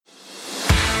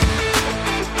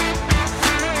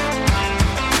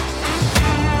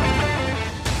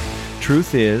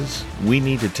truth is, we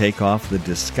need to take off the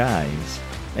disguise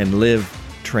and live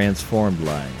transformed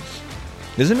lives.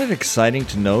 Isn't it exciting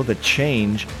to know that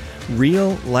change,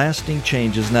 real lasting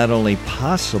change, is not only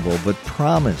possible but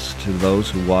promised to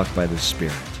those who walk by the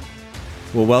Spirit?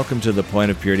 Well, welcome to the Point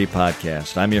of Purity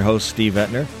podcast. I'm your host, Steve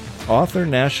Etner, author,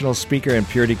 national speaker, and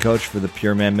purity coach for the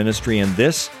Pure Man Ministry, and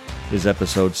this is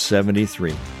episode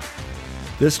 73.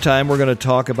 This time we're going to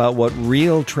talk about what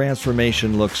real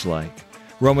transformation looks like.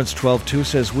 Romans 12:2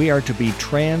 says we are to be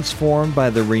transformed by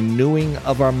the renewing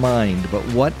of our mind. But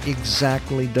what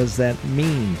exactly does that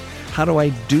mean? How do I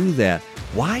do that?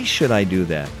 Why should I do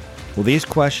that? Well, these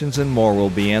questions and more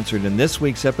will be answered in this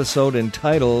week's episode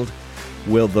entitled,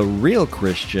 Will the Real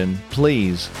Christian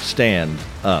Please Stand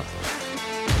Up?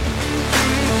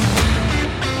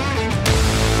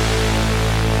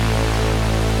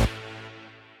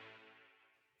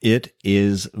 It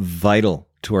is vital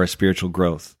to our spiritual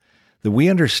growth that we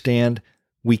understand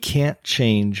we can't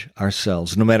change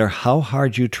ourselves. No matter how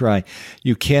hard you try,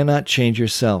 you cannot change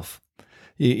yourself.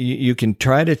 You can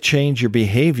try to change your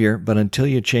behavior, but until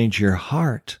you change your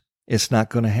heart, it's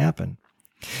not going to happen.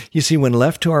 You see, when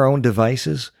left to our own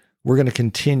devices, we're going to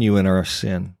continue in our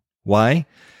sin. Why?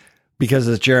 Because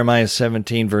as Jeremiah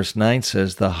 17 verse 9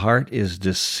 says, the heart is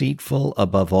deceitful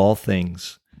above all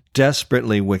things,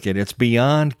 desperately wicked. It's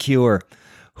beyond cure.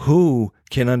 Who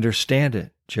can understand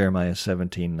it? Jeremiah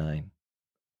 17:9.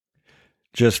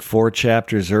 Just 4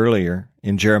 chapters earlier,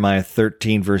 in Jeremiah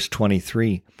 13, verse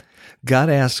 23, God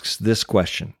asks this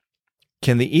question: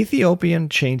 Can the Ethiopian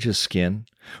change his skin,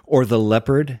 or the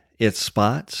leopard its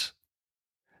spots?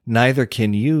 Neither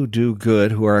can you do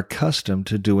good who are accustomed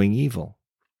to doing evil.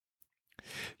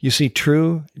 You see,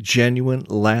 true, genuine,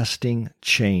 lasting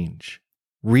change,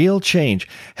 real change,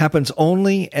 happens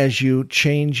only as you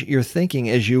change your thinking,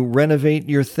 as you renovate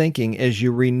your thinking, as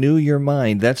you renew your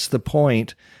mind. That's the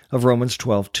point of Romans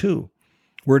 12:2.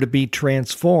 We're to be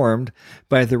transformed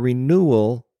by the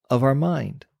renewal of our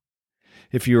mind.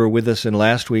 If you were with us in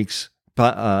last week's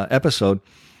episode,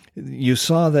 you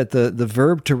saw that the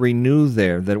verb to renew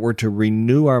there, that we're to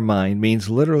renew our mind, means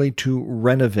literally to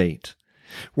renovate.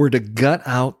 We're to gut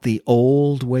out the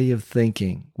old way of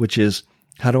thinking, which is,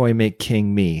 how do I make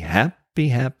King me happy,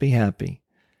 happy, happy?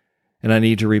 And I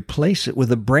need to replace it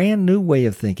with a brand new way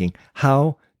of thinking.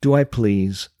 How do I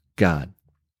please God?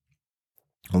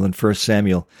 Well, in 1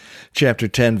 Samuel chapter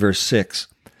 10, verse 6,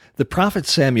 the prophet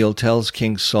Samuel tells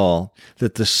King Saul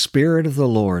that the Spirit of the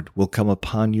Lord will come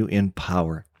upon you in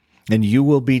power, and you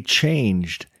will be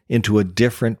changed into a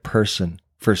different person.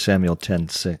 1 Samuel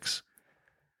 10:6.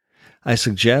 I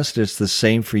suggest it's the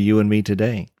same for you and me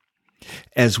today.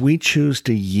 As we choose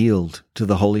to yield to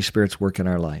the Holy Spirit's work in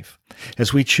our life,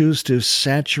 as we choose to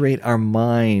saturate our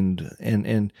mind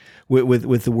and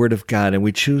with the Word of God, and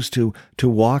we choose to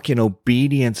walk in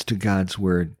obedience to God's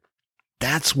Word,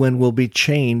 that's when we'll be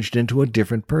changed into a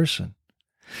different person.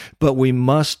 But we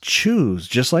must choose,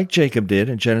 just like Jacob did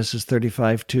in Genesis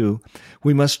 35:2,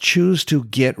 we must choose to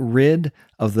get rid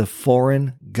of the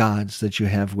foreign gods that you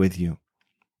have with you,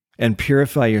 and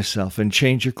purify yourself and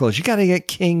change your clothes. You got to get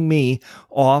King Me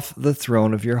off the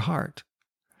throne of your heart.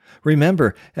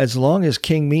 Remember, as long as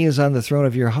King Me is on the throne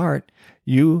of your heart,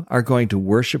 you are going to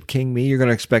worship King Me. You're going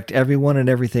to expect everyone and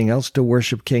everything else to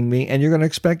worship King Me, and you're going to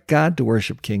expect God to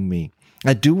worship King Me.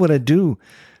 I do what I do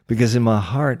because in my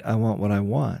heart, I want what I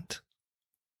want.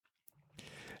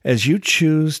 As you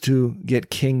choose to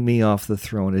get King Me off the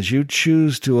throne, as you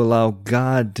choose to allow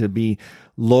God to be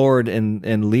Lord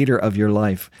and leader of your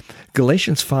life,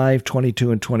 Galatians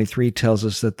 5:22 and 23 tells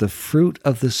us that the fruit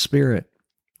of the Spirit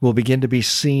will begin to be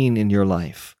seen in your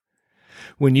life.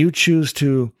 When you choose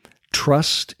to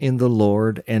trust in the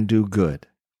Lord and do good,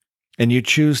 and you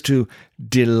choose to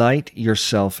delight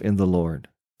yourself in the Lord,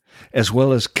 as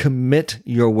well as commit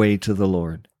your way to the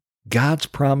Lord, God's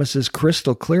promise is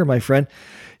crystal clear, my friend.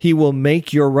 He will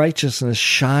make your righteousness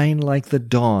shine like the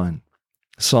dawn.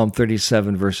 Psalm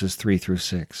 37, verses 3 through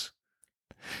 6.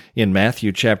 In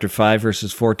Matthew chapter 5,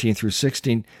 verses 14 through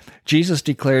 16, Jesus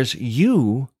declares,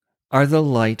 you are the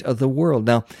light of the world.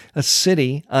 Now, a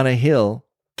city on a hill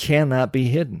cannot be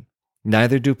hidden.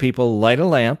 Neither do people light a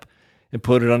lamp and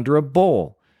put it under a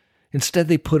bowl. Instead,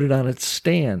 they put it on its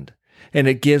stand, and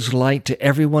it gives light to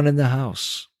everyone in the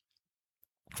house.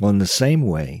 Well, in the same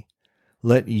way,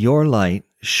 let your light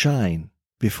shine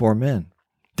before men,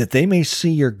 that they may see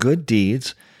your good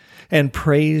deeds and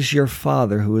praise your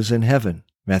Father who is in heaven.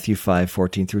 Matthew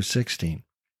 5:14 through 16.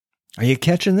 Are you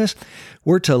catching this?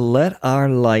 We're to let our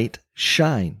light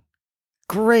shine.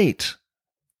 Great.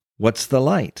 What's the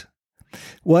light?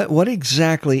 What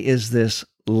exactly is this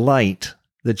light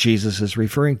that Jesus is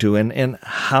referring to, and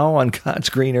how on God's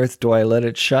green earth do I let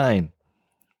it shine?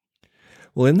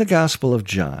 Well, in the Gospel of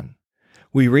John,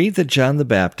 we read that John the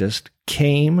Baptist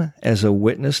came as a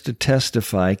witness to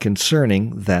testify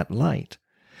concerning that light,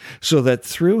 so that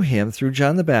through him, through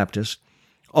John the Baptist,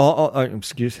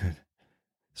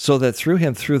 so that through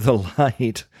him, through the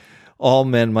light, all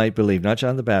men might believe. Not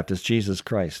John the Baptist, Jesus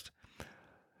Christ.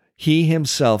 He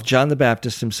himself, John the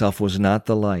Baptist himself, was not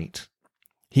the light.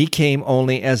 He came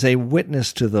only as a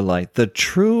witness to the light. The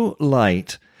true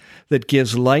light that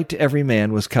gives light to every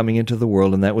man was coming into the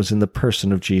world, and that was in the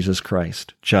person of Jesus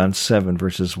Christ. John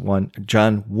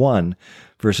 1,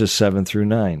 verses 7 through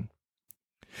 9.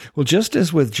 Well, just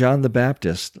as with John the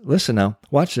Baptist, listen now,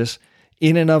 watch this.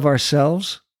 In and of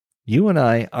ourselves, you and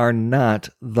I are not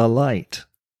the light.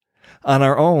 On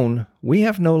our own, we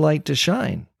have no light to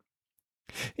shine.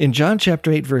 In John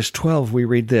chapter 8, verse 12, we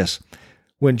read this.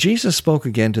 When Jesus spoke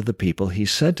again to the people, he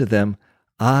said to them,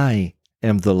 I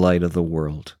am the light of the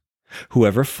world.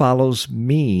 Whoever follows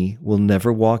me will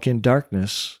never walk in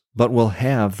darkness, but will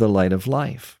have the light of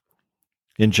life.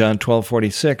 In John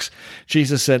 12:46,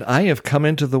 Jesus said, I have come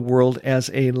into the world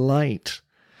as a light,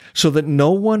 so that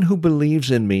no one who believes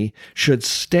in me should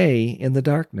stay in the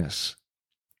darkness.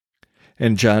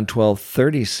 In John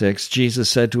 12:36, Jesus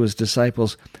said to his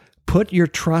disciples, put your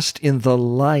trust in the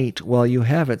light while you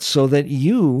have it, so that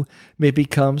you may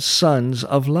become sons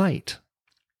of light.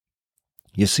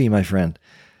 You see, my friend,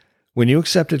 when you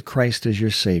accepted Christ as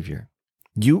your Savior,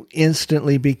 you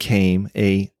instantly became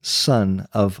a son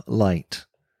of light.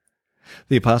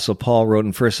 The Apostle Paul wrote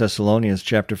in 1 Thessalonians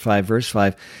chapter 5, verse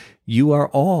 5, you are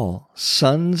all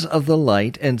sons of the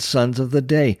light and sons of the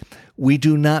day. We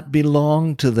do not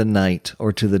belong to the night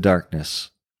or to the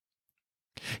darkness.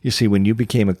 You see, when you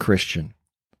became a Christian,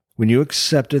 when you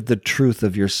accepted the truth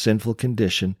of your sinful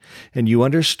condition, and you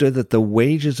understood that the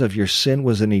wages of your sin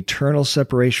was an eternal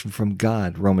separation from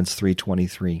God, Romans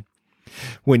 3:23,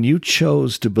 when you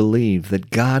chose to believe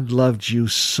that God loved you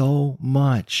so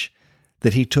much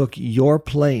that he took your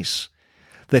place,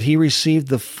 that he received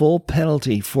the full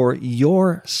penalty for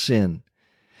your sin,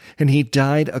 and he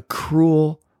died a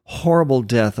cruel, horrible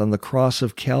death on the cross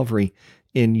of Calvary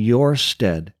in your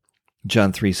stead,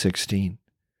 John 3:16.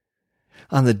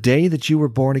 On the day that you were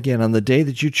born again, on the day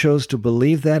that you chose to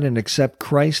believe that and accept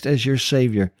Christ as your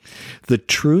Savior, the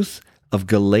truth of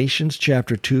Galatians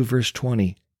chapter 2, verse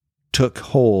 20 took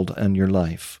hold on your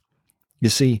life. You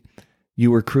see, you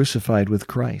were crucified with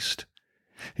Christ,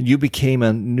 and you became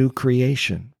a new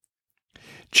creation.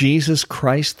 Jesus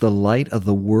Christ, the light of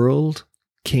the world,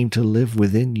 came to live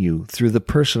within you through the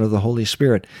person of the Holy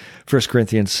Spirit, 1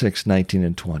 Corinthians 6:19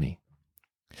 and 20.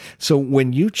 So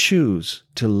when you choose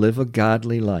to live a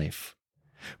godly life,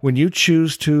 when you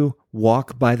choose to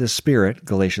walk by the Spirit,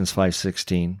 Galatians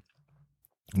 5:16,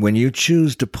 when you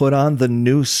choose to put on the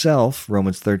new self,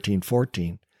 Romans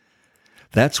 13:14,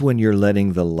 that's when you're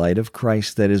letting the light of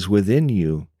Christ that is within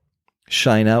you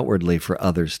shine outwardly for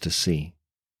others to see.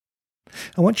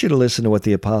 I want you to listen to what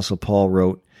the Apostle Paul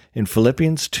wrote in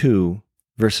Philippians 2,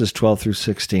 verses 12 through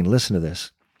 16. Listen to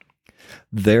this.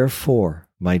 Therefore,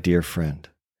 my dear friend,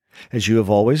 as you have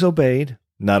always obeyed,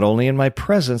 not only in my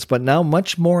presence, but now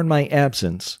much more in my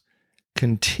absence,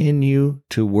 continue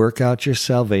to work out your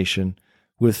salvation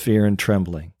with fear and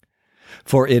trembling.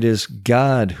 For it is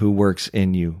God who works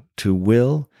in you to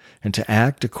will and to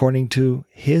act according to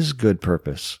his good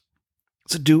purpose.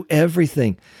 So do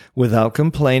everything without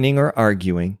complaining or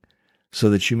arguing, so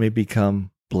that you may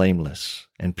become blameless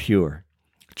and pure,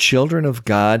 children of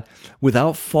God,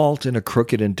 without fault in a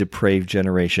crooked and depraved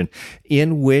generation,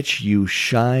 in which you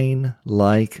shine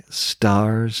like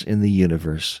stars in the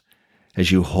universe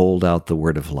as you hold out the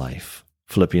word of life.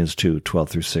 Philippians 2, 12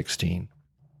 through 16.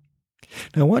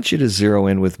 Now I want you to zero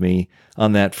in with me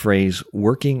on that phrase,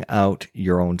 working out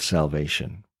your own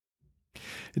salvation.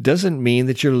 It doesn't mean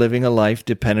that you're living a life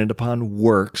dependent upon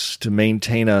works to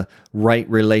maintain a right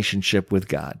relationship with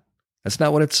God. That's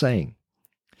not what it's saying.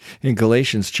 In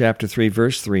Galatians chapter 3,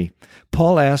 verse 3,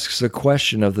 Paul asks the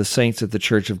question of the saints at the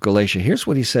church of Galatia. Here's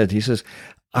what he said. He says,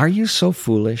 are you so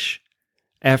foolish?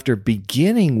 After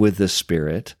beginning with the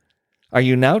Spirit, are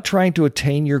you now trying to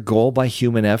attain your goal by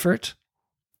human effort?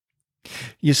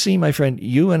 You see, my friend,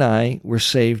 you and I were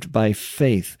saved by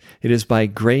faith. It is by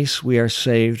grace we are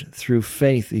saved through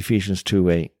faith, Ephesians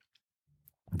 2:8.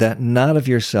 That not of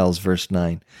yourselves, verse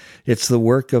 9. It's the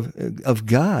work of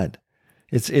God.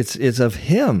 It's of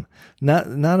him, not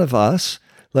of us,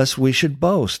 lest we should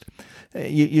boast.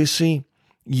 You see,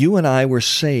 you and I were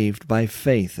saved by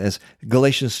faith. As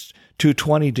Galatians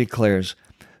 2:20 declares,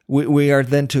 We are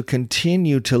then to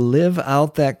continue to live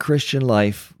out that Christian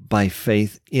life by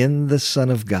faith in the Son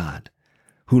of God,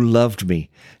 who loved me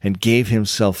and gave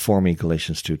himself for me,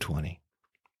 Galatians 2:20.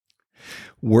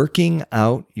 Working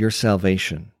out your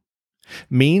salvation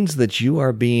means that you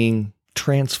are being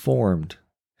transformed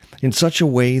in such a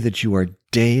way that you are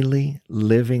daily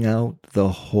living out the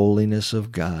holiness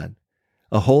of God,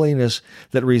 a holiness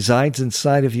that resides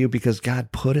inside of you because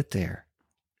God put it there.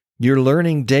 You're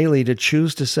learning daily to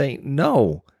choose to say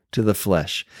no to the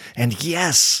flesh and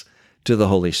yes to the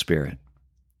Holy Spirit.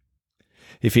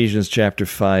 Ephesians chapter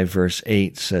 5, verse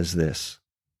 8 says this,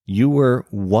 "You were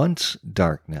once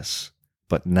darkness,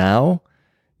 but now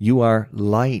you are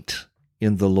light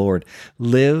in the Lord.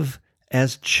 Live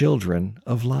as children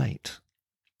of light."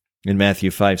 In Matthew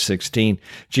 5:16,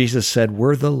 Jesus said,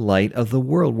 "We're the light of the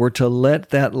world. We're to let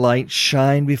that light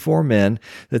shine before men,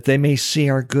 that they may see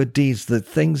our good deeds, the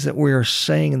things that we are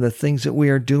saying and the things that we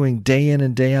are doing day in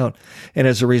and day out. And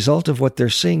as a result of what they're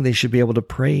seeing, they should be able to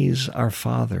praise our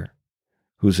Father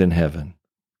who's in heaven."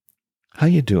 How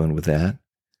you doing with that?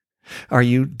 Are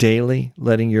you daily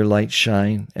letting your light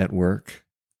shine at work?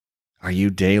 Are you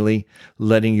daily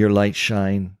letting your light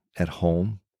shine at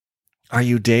home? Are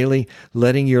you daily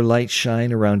letting your light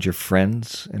shine around your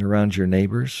friends and around your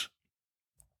neighbors?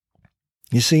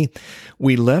 You see,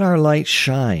 we let our light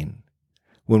shine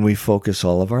when we focus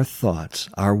all of our thoughts,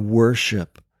 our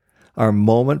worship, our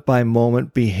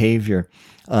moment-by-moment behavior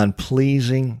on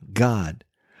pleasing God,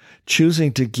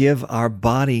 choosing to give our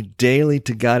body daily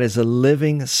to God as a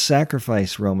living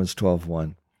sacrifice, Romans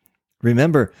 12:1.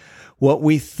 Remember, what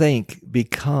we think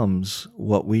becomes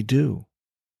what we do.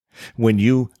 When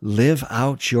you live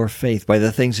out your faith by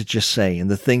the things that you say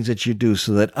and the things that you do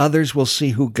so that others will see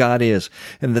who God is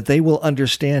and that they will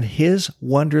understand his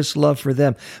wondrous love for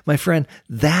them, my friend,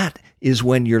 that is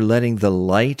when you're letting the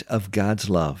light of God's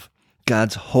love,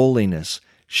 God's holiness,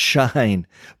 shine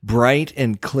bright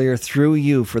and clear through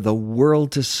you for the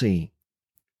world to see.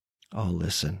 Oh,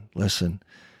 listen.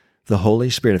 The Holy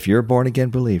Spirit, if you're a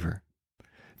born-again believer,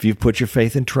 if you've put your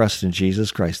faith and trust in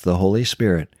Jesus Christ, the Holy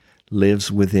Spirit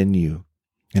lives within you,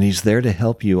 and he's there to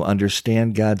help you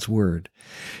understand God's word.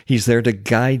 He's there to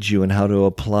guide you in how to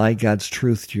apply God's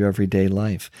truth to your everyday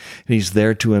life, and he's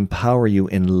there to empower you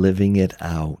in living it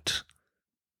out.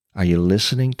 Are you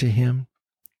listening to him?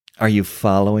 Are you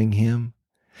following him?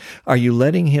 Are you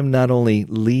letting him not only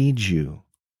lead you,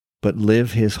 but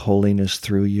live his holiness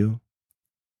through you?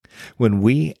 When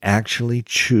we actually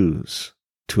choose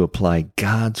to apply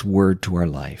God's word to our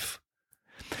life,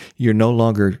 you're no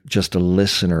longer just a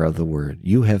listener of the word.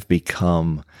 You have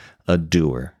become a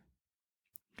doer.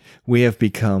 We have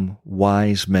become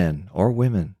wise men or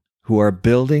women who are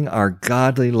building our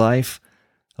godly life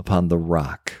upon the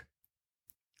rock.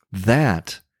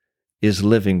 That is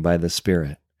living by the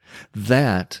Spirit.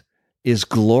 That is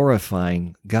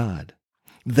glorifying God.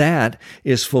 That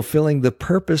is fulfilling the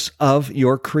purpose of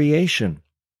your creation.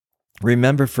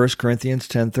 Remember 1 Corinthians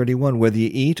 10:31, whether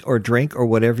you eat or drink or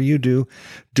whatever you do,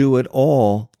 do it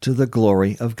all to the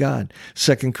glory of God.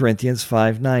 2 Corinthians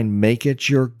 5:9, make it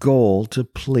your goal to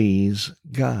please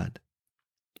God.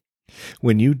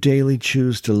 When you daily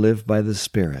choose to live by the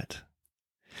Spirit,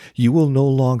 you will no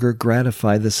longer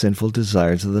gratify the sinful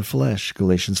desires of the flesh,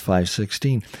 Galatians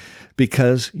 5:16,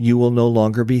 because you will no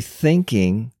longer be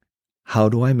thinking, how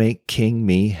do I make King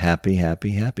me happy,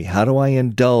 happy, happy? How do I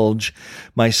indulge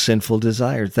my sinful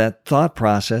desires? That thought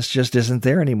process just isn't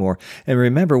there anymore. And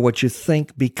remember, what you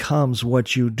think becomes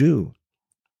what you do.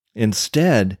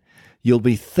 Instead, you'll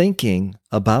be thinking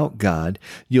about God,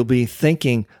 you'll be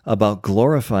thinking about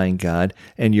glorifying God,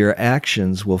 and your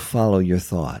actions will follow your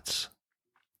thoughts.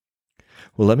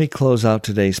 Well, let me close out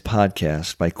today's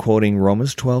podcast by quoting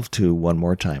Romans 12:2 one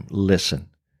more time. Listen.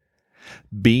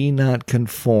 Be not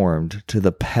conformed to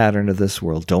the pattern of this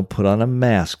world. Don't put on a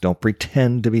mask. Don't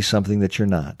pretend to be something that you're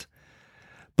not.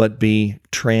 But be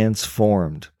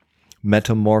transformed.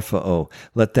 Metamorpho.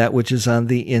 Let that which is on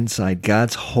the inside,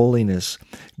 God's holiness,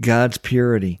 God's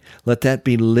purity, let that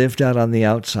be lived out on the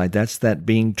outside. That's that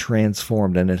being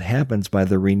transformed. And it happens by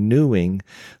the renewing,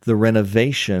 the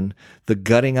renovation, the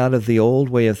gutting out of the old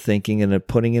way of thinking and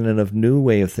putting in a new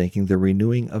way of thinking, the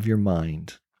renewing of your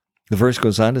mind. The verse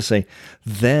goes on to say,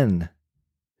 then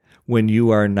when you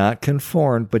are not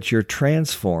conformed, but you're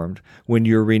transformed, when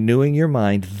you're renewing your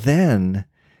mind, then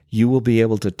you will be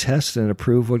able to test and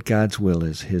approve what God's will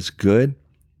is, his good,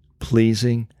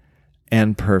 pleasing,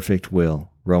 and perfect will,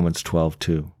 Romans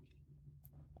 12:2.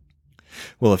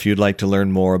 Well, if you'd like to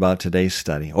learn more about today's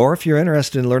study, or if you're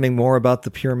interested in learning more about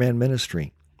the Pure Man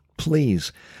Ministry,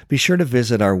 please be sure to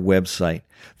visit our website.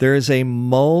 There is a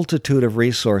multitude of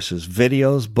resources,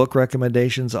 videos, book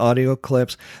recommendations, audio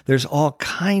clips. There's all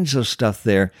kinds of stuff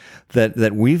there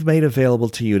that we've made available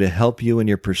to you to help you in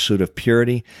your pursuit of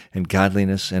purity and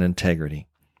godliness and integrity.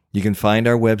 You can find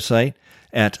our website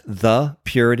at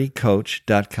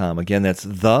thepuritycoach.com. Again, that's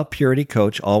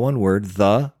thepuritycoach, all one word,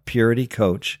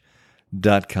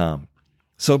 thepuritycoach.com.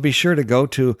 So be sure to go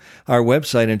to our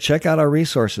website and check out our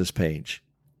resources page.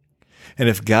 And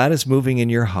if God is moving in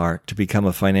your heart to become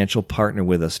a financial partner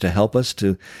with us, to help us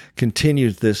to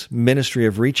continue this ministry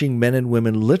of reaching men and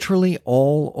women literally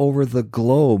all over the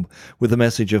globe with a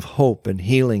message of hope and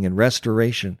healing and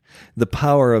restoration, the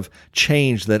power of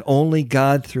change that only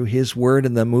God through His Word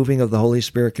and the moving of the Holy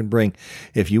Spirit can bring,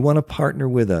 if you want to partner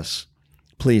with us,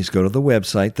 please go to the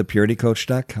website,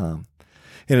 thepuritycoach.com.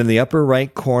 And in the upper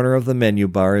right corner of the menu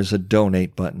bar is a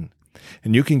donate button.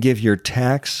 And you can give your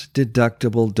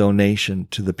tax-deductible donation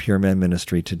to the Pure Man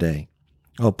Ministry today.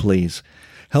 Oh, please,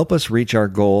 help us reach our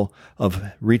goal of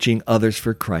reaching others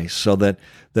for Christ so that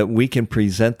we can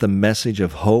present the message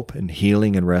of hope and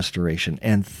healing and restoration.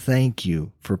 And thank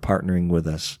you for partnering with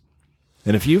us.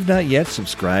 And if you've not yet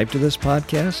subscribed to this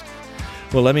podcast,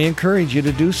 well, let me encourage you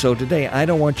to do so today. I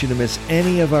don't want you to miss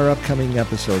any of our upcoming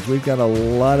episodes. We've got a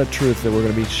lot of truth that we're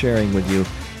going to be sharing with you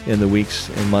in the weeks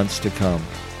and months to come.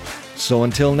 So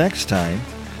until next time,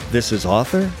 this is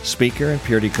author, speaker, and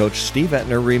purity coach Steve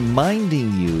Etner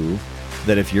reminding you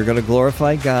that if you're going to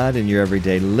glorify God in your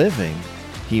everyday living,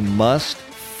 He must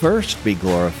first be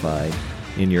glorified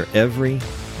in your every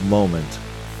moment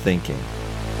thinking.